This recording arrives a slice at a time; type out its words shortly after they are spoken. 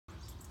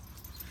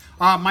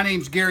My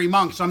name's Gary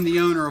Monks. I'm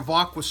the owner of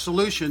Aqua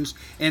Solutions,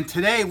 and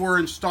today we're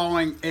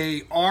installing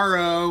a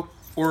RO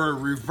or a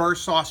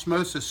reverse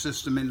osmosis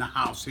system in the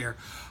house here.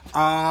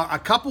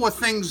 A couple of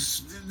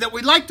things that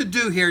we'd like to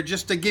do here,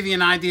 just to give you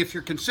an idea if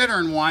you're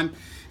considering one,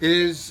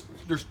 is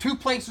there's two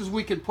places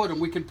we can put them.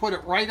 We can put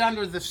it right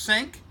under the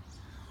sink,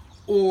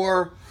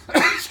 or,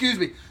 excuse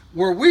me,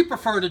 where we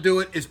prefer to do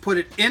it is put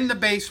it in the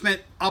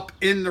basement, up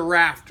in the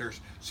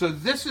rafters. So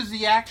this is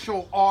the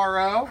actual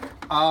RO.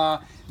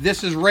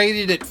 This is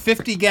rated at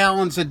 50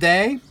 gallons a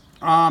day.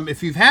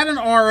 If you've had an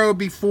RO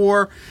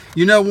before,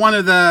 you know one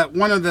of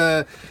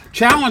the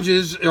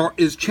challenges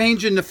is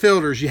changing the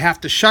filters. You have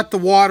to shut the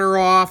water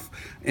off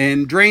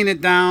and drain it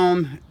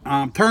down,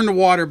 turn the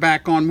water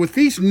back on. With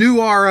these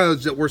new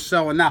ROs that we're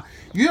selling now,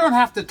 you don't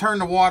have to turn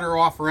the water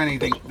off or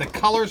anything. The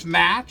colors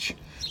match.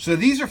 So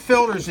these are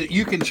filters that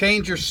you can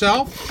change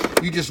yourself.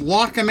 You just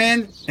lock them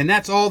in, and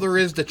that's all there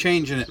is to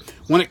changing it.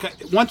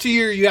 Once a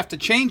year, you have to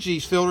change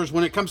these filters.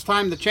 When it comes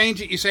time to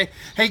change it, you say,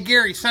 hey,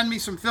 Gary, send me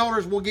some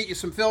filters. We'll get you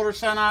some filters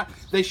sent out.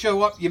 They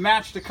show up. You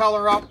match the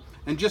color up,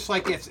 and just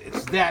like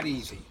it's that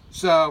easy.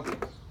 So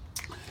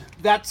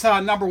that's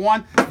number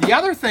one. The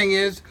other thing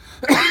is,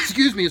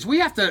 excuse me, is you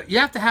have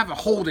to have a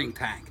holding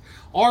tank.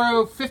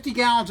 RO 50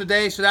 gallons a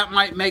day, so that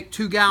might make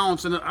 2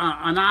 gallons an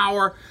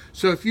hour.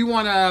 So if you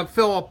want to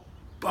fill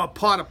a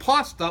pot of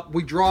pasta up,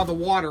 we draw the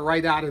water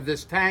right out of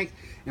this tank,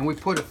 and we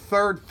put a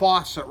third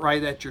faucet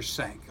right at your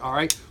sink. All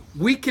right,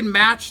 we can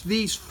match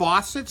these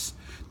faucets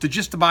to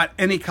just about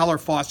any color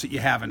faucet you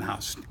have in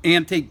house.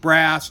 Antique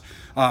brass,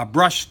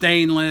 brushed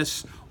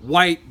stainless,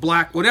 white,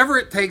 black, whatever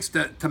it takes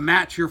to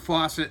match your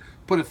faucet.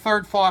 Put a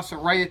third faucet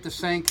right at the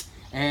sink,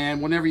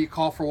 and whenever you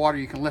call for water,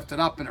 you can lift it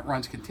up and it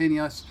runs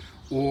continuous.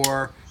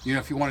 Or, you know,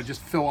 if you want to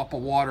just fill up a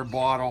water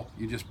bottle,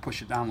 you just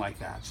push it down like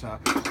that. So,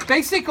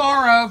 basic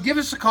RO. Give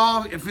us a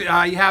call if you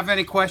have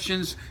any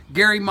questions.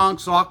 Gary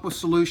Monks, Aqua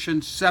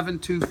Solutions,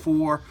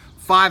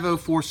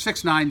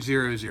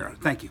 724-504-6900.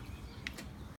 Thank you.